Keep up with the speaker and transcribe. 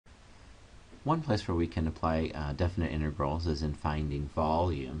one place where we can apply definite integrals is in finding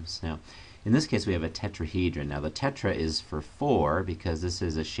volumes. Now, in this case, we have a tetrahedron. Now, the tetra is for 4 because this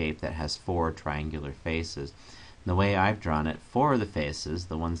is a shape that has 4 triangular faces. And the way I've drawn it, 4 of the faces,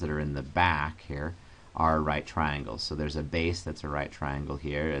 the ones that are in the back here, are right triangles. So there's a base that's a right triangle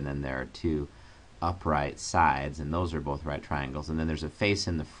here, and then there are 2 upright sides, and those are both right triangles. And then there's a face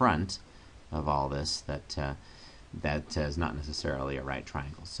in the front of all this that is not necessarily a right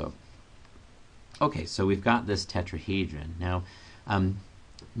triangle. So, okay, so we've got this tetrahedron. Now,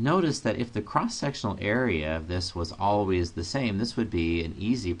 notice that if the cross-sectional area of this was always the same, this would be an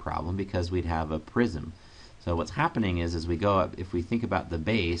easy problem because we'd have a prism. So what's happening is, as we go up, if we think about the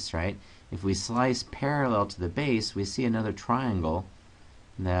base, right, if we slice parallel to the base, we see another triangle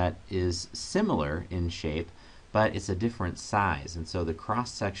that is similar in shape, but it's a different size. And so the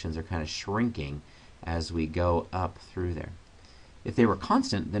cross-sections are kind of shrinking as we go up through there. If they were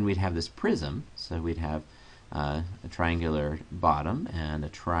constant, then we'd have this prism. So we'd have a triangular bottom and a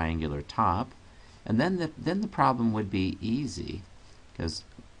triangular top. And then the problem would be easy, because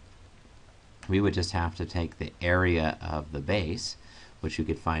we would just have to take the area of the base, which you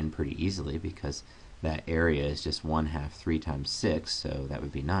could find pretty easily because that area is just 1/2 3 times 6, so that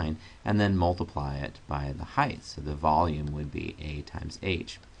would be 9, and then multiply it by the height. So the volume would be A times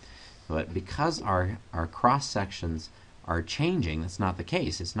H. But because our cross-sections are changing, that's not the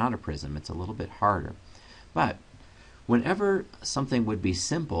case. It's not a prism. It's a little bit harder. But whenever something would be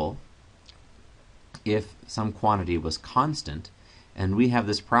simple, if some quantity was constant, and we have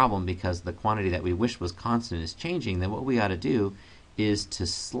this problem because the quantity that we wish was constant is changing, then what we ought to do is to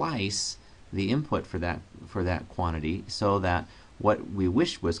slice the input for that quantity so that what we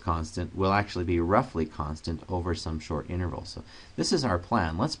wish was constant will actually be roughly constant over some short interval. So this is our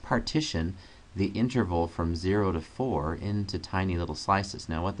plan. Let's partition the interval from 0 to 4 into tiny little slices.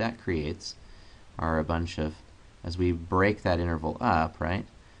 Now what that creates are a bunch of, as we break that interval up, right,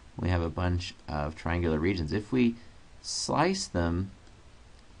 we have a bunch of triangular regions. If we slice them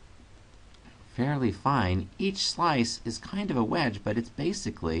fairly fine, each slice is kind of a wedge, but it's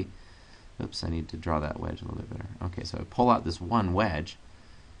basically, oops, I need to draw that wedge a little bit better. Okay, so I pull out this one wedge,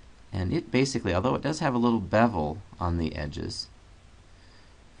 and it basically, although it does have a little bevel on the edges,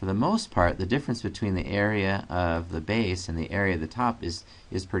 for the most part, the difference between the area of the base and the area of the top is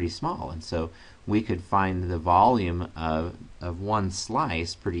pretty small. And so we could find the volume of one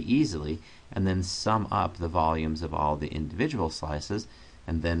slice pretty easily, and then sum up the volumes of all the individual slices,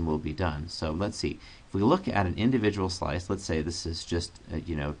 and then we'll be done. So let's see. If we look at an individual slice, let's say this is just,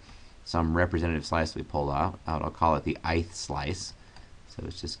 some representative slice we pulled out. I'll call it the ith slice. So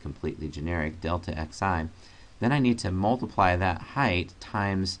it's just completely generic, delta xi. Then I need to multiply that height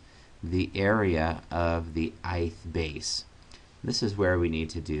times the area of the ith base. This is where we need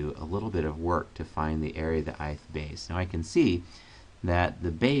to do a little bit of work to find the area of the ith base. Now I can see that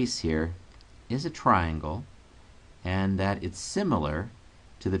the base here is a triangle, and that it's similar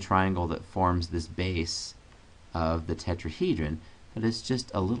to the triangle that forms this base of the tetrahedron, but it's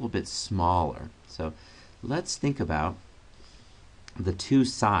just a little bit smaller. So let's think about the two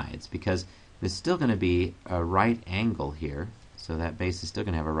sides, because there's still going to be a right angle here. So that base is still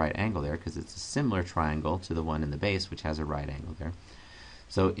going to have a right angle there because it's a similar triangle to the one in the base, which has a right angle there.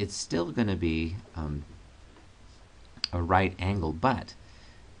 So it's still going to be a right angle, but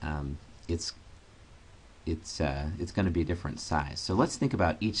it's going to be a different size. So let's think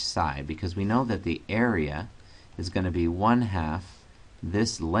about each side, because we know that the area is going to be 1/2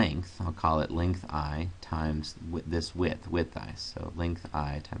 this length, I'll call it length I, times this width I. So length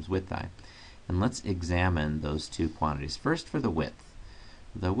I times width I. And let's examine those two quantities. First, for the width.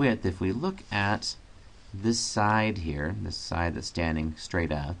 The width, if we look at this side here, this side that's standing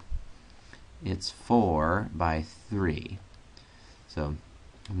straight up, it's 4 by 3. So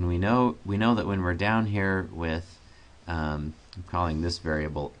we know that when we're down here with, I'm calling this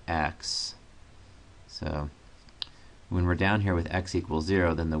variable x, so when we're down here with x equals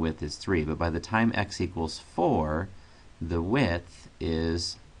 0, then the width is 3. But by the time x equals 4, the width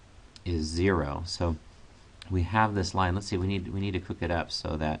is 0. So we have this line. Let's see, we need to cook it up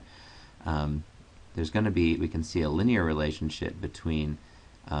so that there's going to be, we can see a linear relationship between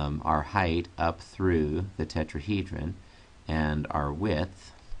our height up through the tetrahedron and our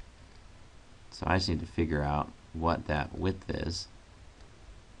width. So I just need to figure out what that width is.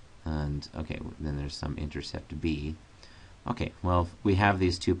 And okay, then there's some intercept b. Okay, well, we have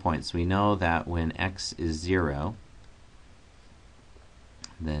these 2 points. We know that when x is 0,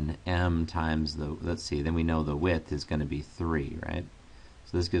 then m times the, let's see, then we know the width is going to be 3, right?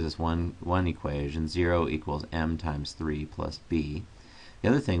 So this gives us one equation, 0 equals m times 3 plus b. The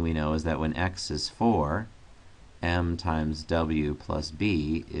other thing we know is that when x is 4, m times w plus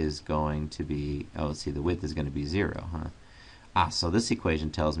b is going to be, oh, let's see, the width is going to be 0, huh? So this equation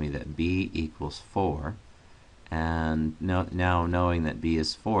tells me that b equals 4. And now knowing that b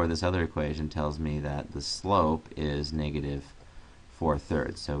is 4, this other equation tells me that the slope is negative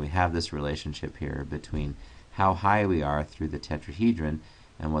 4/3. So we have this relationship here between how high we are through the tetrahedron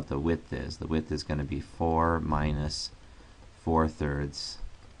and what the width is. The width is going to be 4 minus 4/3,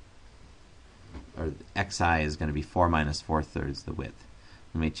 or xi is going to be 4 minus 4/3 the width.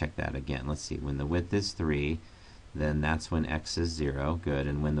 Let me check that again. Let's see. When the width is 3, then that's when x is 0. Good.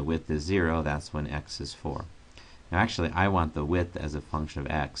 And when the width is 0, that's when x is 4. Now actually, I want the width as a function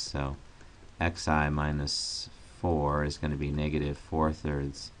of x, so xi minus 4 is going to be negative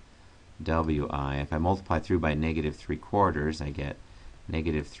 4/3 wi. If I multiply through by negative 3/4, I get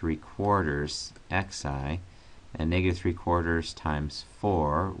negative 3/4 xi, and negative 3/4 times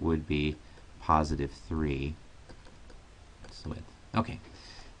 4 would be positive 3. That's the width. Okay,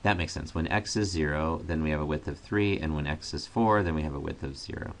 that makes sense. When x is 0, then we have a width of 3, and when x is 4, then we have a width of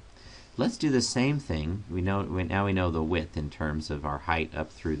 0. Let's do the same thing. Now we know the width in terms of our height up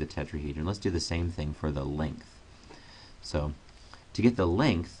through the tetrahedron. Let's do the same thing for the length. So to get the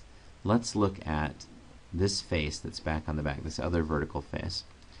length, let's look at this face that's back on the back, this other vertical face.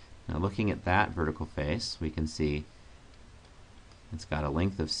 Now looking at that vertical face, we can see it's got a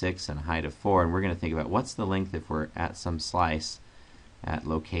length of 6 and a height of 4, and we're going to think about what's the length if we're at some slice at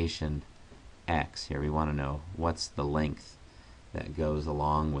location x. Here we want to know what's the length that goes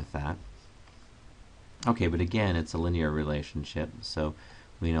along with that. Okay, but again, it's a linear relationship, so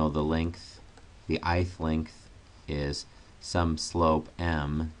we know the length, the ith length is some slope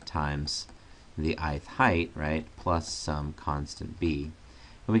m times the ith height, right, plus some constant b.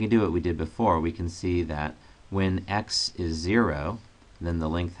 And we can do what we did before. We can see that when x is 0, then the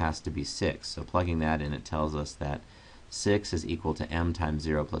length has to be 6. So plugging that in, it tells us that 6 is equal to m times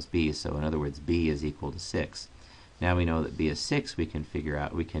 0 plus b, so in other words, b is equal to 6. Now we know that b is 6, we can figure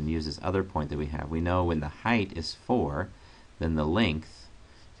out, we can use this other point that we have. We know when the height is 4, then the length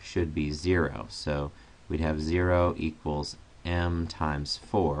should be 0. So we'd have 0 equals m times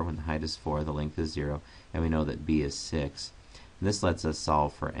 4. When the height is 4, the length is 0, and we know that b is 6. And this lets us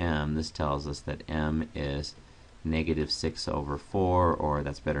solve for m. This tells us that m is negative 6 over 4, or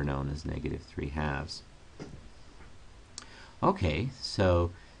that's better known as negative 3/2. Okay, so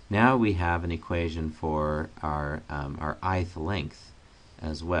now we have an equation for our ith length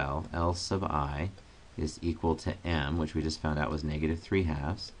as well. L sub I is equal to m, which we just found out was negative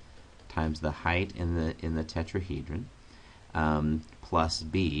 3/2, times the height in the tetrahedron, plus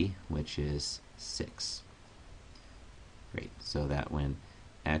b, which is 6. Great. So that when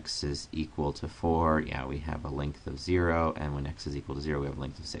x is equal to 4, yeah, we have a length of 0, and when x is equal to 0, we have a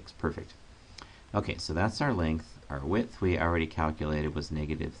length of 6. Perfect. Okay, so that's our length. Our width we already calculated was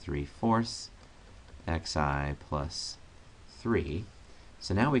negative 3/4 xi plus 3.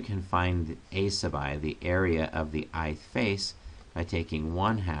 So now we can find a sub I, the area of the ith face, by taking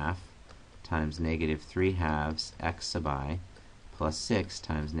 1/2 times negative 3/2 x sub I plus 6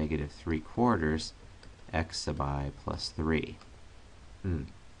 times negative 3/4 x sub I plus 3. And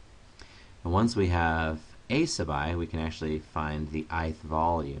once we have a sub I, we can actually find the ith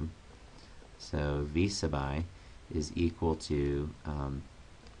volume. So v sub I is equal to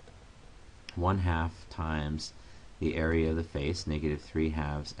 1/2 times the area of the face, negative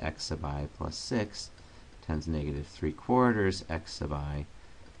 3/2 x sub I plus 6, times negative 3/4 x sub I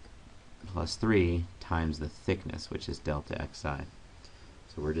plus 3, times the thickness, which is delta xi.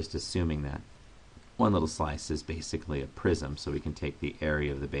 So we're just assuming that one little slice is basically a prism, so we can take the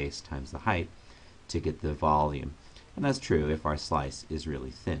area of the base times the height to get the volume. And that's true if our slice is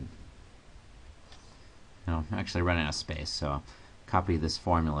really thin. Now, I'm actually running out of space, so I'll copy this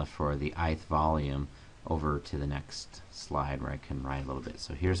formula for the ith volume over to the next slide where I can write a little bit.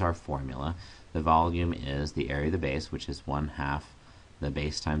 So here's our formula. The volume is the area of the base, which is 1/2 the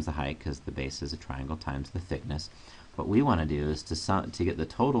base times the height, because the base is a triangle, times the thickness. What we want to do is to get the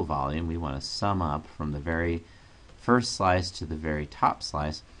total volume, we want to sum up from the very first slice to the very top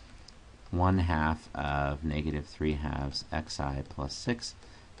slice 1/2 of negative 3/2 xi plus 6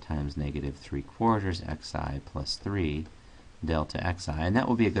 times negative 3/4 xi plus 3 delta xi, and that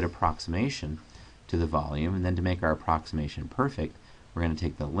will be a good approximation to the volume. And then to make our approximation perfect, we're going to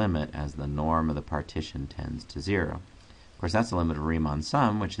take the limit as the norm of the partition tends to 0. Of course, that's the limit of Riemann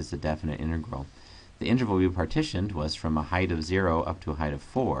sum, which is the definite integral. The interval we partitioned was from a height of 0 up to a height of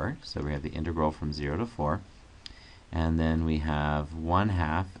 4, so we have the integral from 0 to 4. And then we have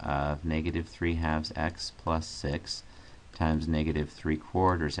 1/2 of negative 3/2 x plus 6 times negative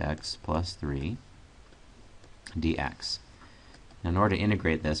 3/4 x plus 3 dx. Now, in order to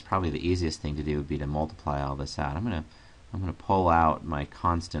integrate this, probably the easiest thing to do would be to multiply all this out. I'm gonna pull out my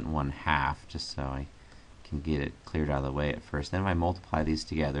constant 1/2 just so I can get it cleared out of the way at first. Then if I multiply these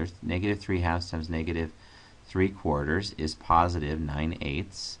together, negative 3/2 times negative 3/4 is positive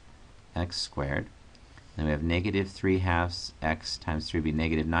 9/8 x squared. Then we have negative 3/2 x times 3 would be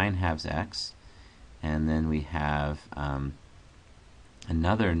negative 9/2 x. And then we have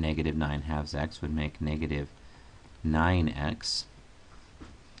another negative 9/2 x would make negative 9x.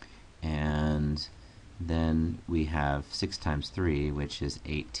 And then we have 6 times 3, which is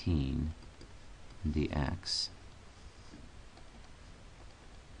 18 dx.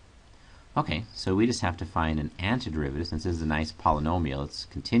 Okay, so we just have to find an antiderivative. Since this is a nice polynomial, it's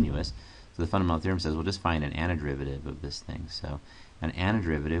continuous. So the fundamental theorem says we'll just find an antiderivative of this thing. So an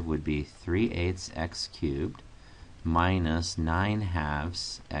antiderivative would be 3/8 x cubed minus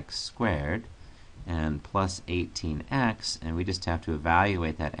 9/2 x squared and plus 18x, and we just have to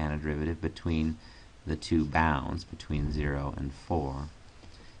evaluate that antiderivative between the two bounds, between 0 and 4.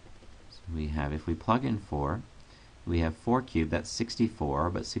 So we have, if we plug in 4, we have 4 cubed, that's 64,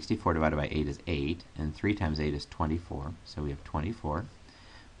 but 64 divided by 8 is 8, and 3 times 8 is 24, so we have 24.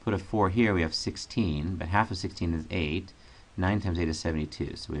 Put a 4 here, we have 16, but half of 16 is 8. 9 times 8 is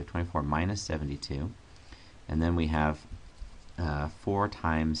 72, so we have 24 minus 72. And then we have 4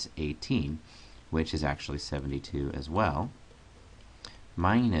 times 18, which is actually 72 as well,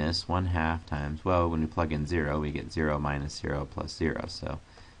 minus 1/2 times, well, when we plug in 0, we get 0 minus 0 plus 0, so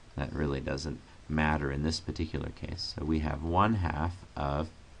that really doesn't matter in this particular case. So we have 1/2 of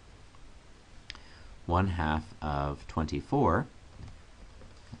 24.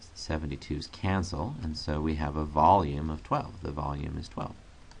 72's cancel, and so we have a volume of 12. The volume is 12.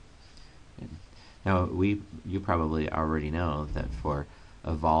 Now, you probably already know that for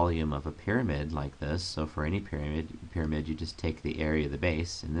a volume of a pyramid like this, so for any pyramid, you just take the area of the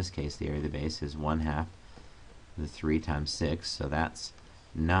base. In this case, the area of the base is 1/2 the 3 times 6, so that's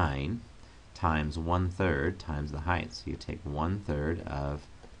 9 times 1/3 times the height. So you take 1/3 of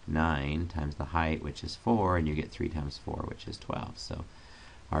 9 times the height, which is 4, and you get 3 times 4, which is 12. So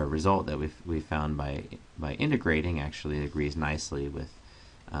our result that we found by integrating actually agrees nicely with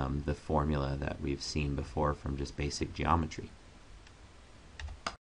the formula that we've seen before from just basic geometry.